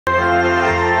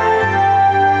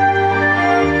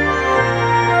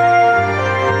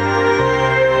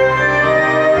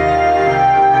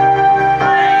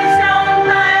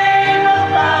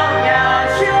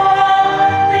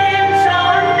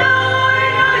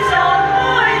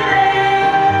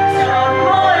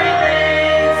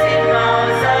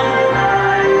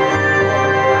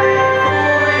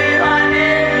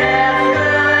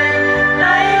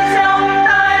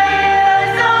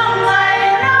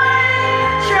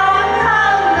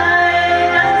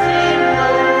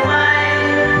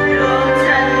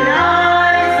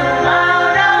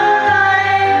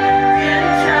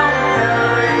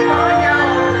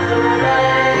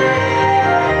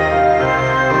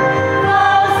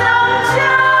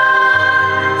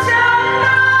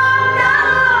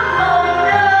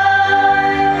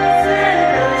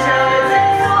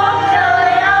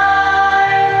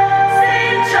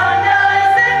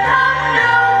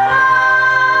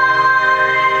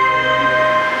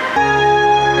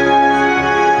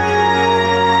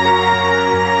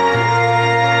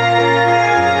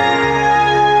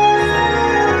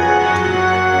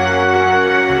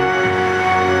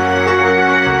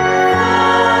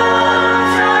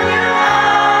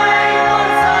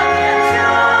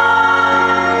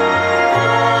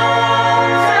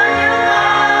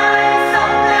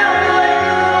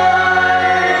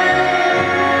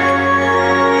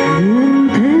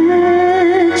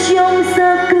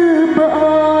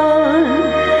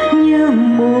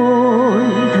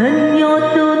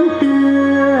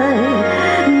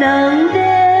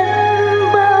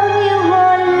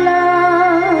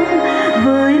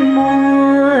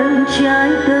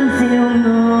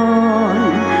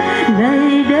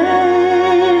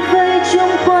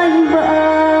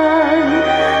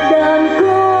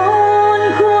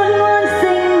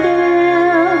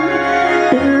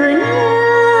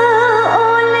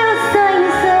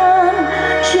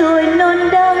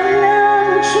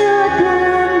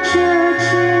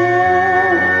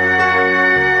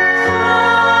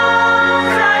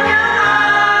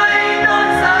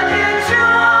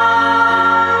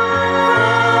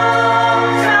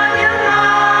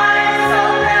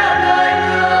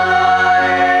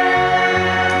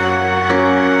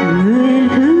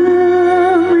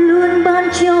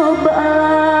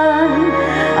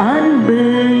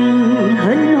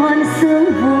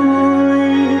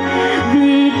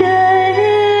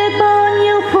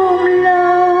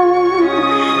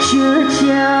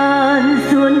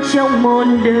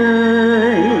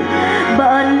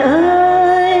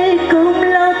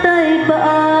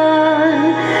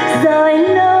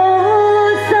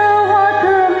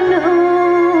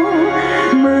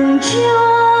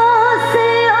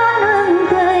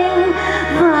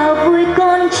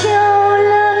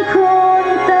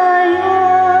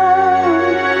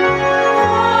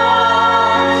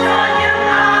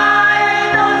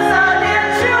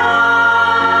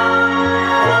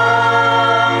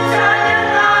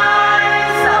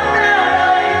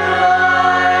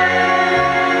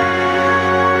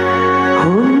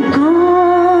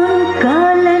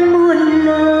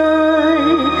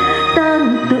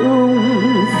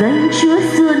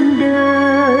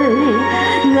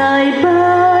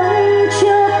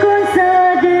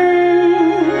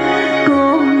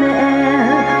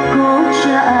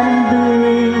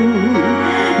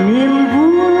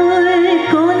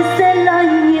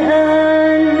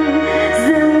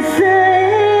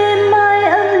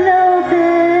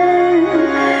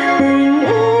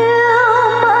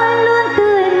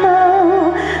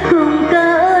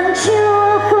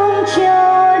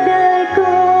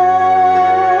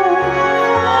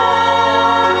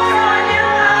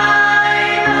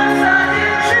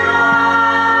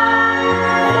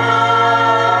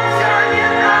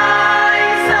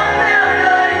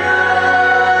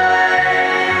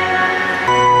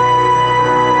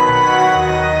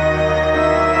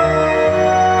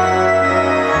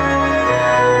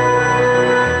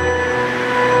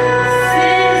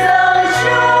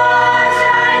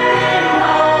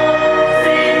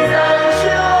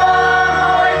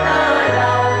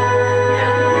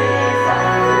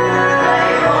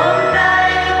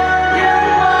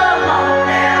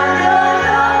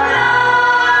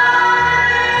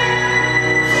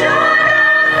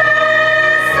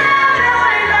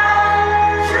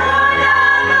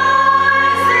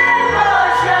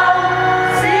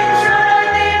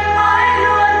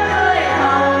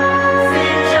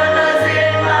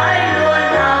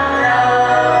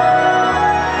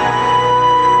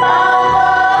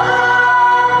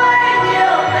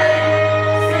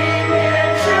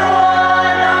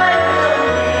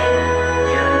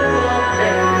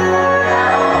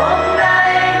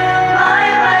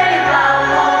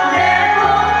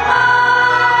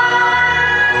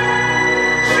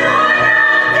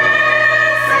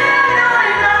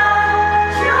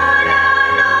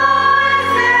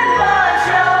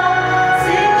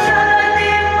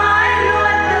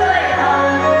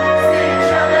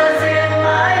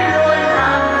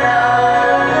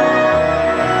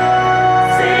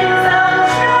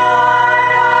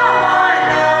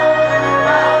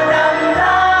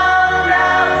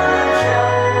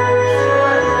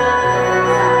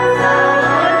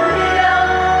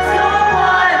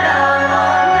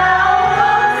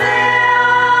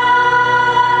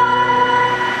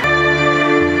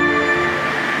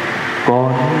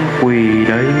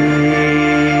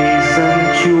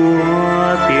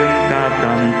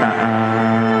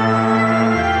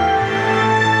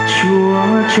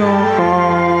cho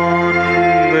con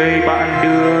người bạn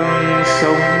đường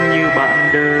sống như bạn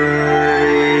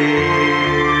đời.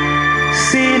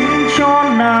 Xin cho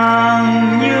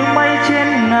nàng như mây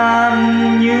trên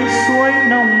ngàn, như suối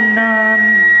nồng nàn,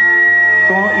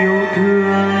 có yêu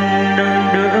thương nâng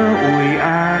đỡ ủi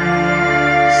an,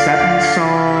 sắt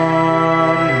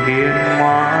son hiền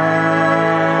ngoan.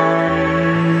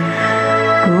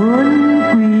 Con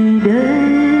quỳ đây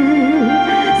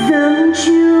dâng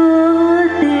Chúa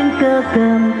tiếng ca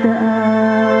cảm tạ.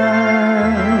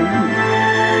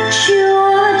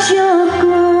 Chúa cho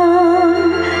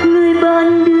con người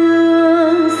bạn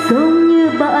đường sống như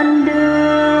bạn đời.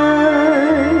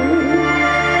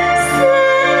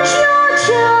 Xin cho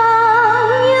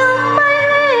chàng như mây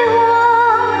huy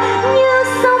hoàng, như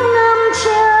sông ngầm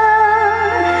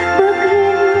tràn, bước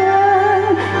hiên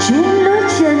ngang trên lối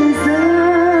trần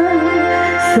gian,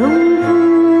 sống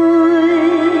vui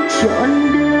trọn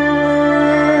đời.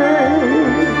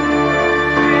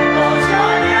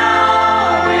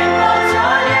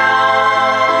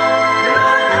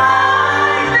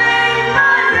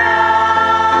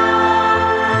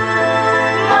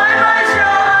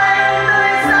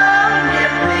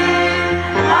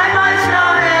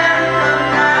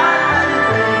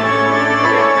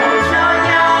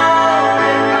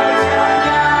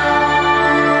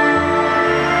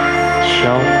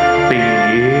 Trong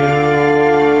tình yêu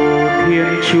Thiên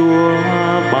Chúa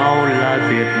bao la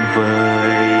tuyệt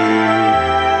vời,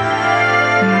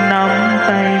 nắm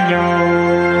tay nhau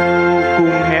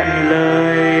cùng hẹn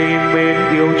lời mến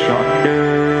yêu trọn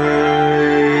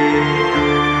đời.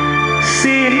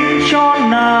 Xin cho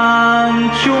nàng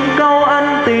chung câu ân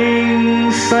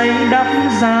tình, xây đắp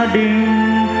gia đình,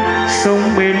 sống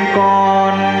bên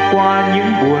con qua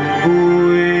những buồn vui.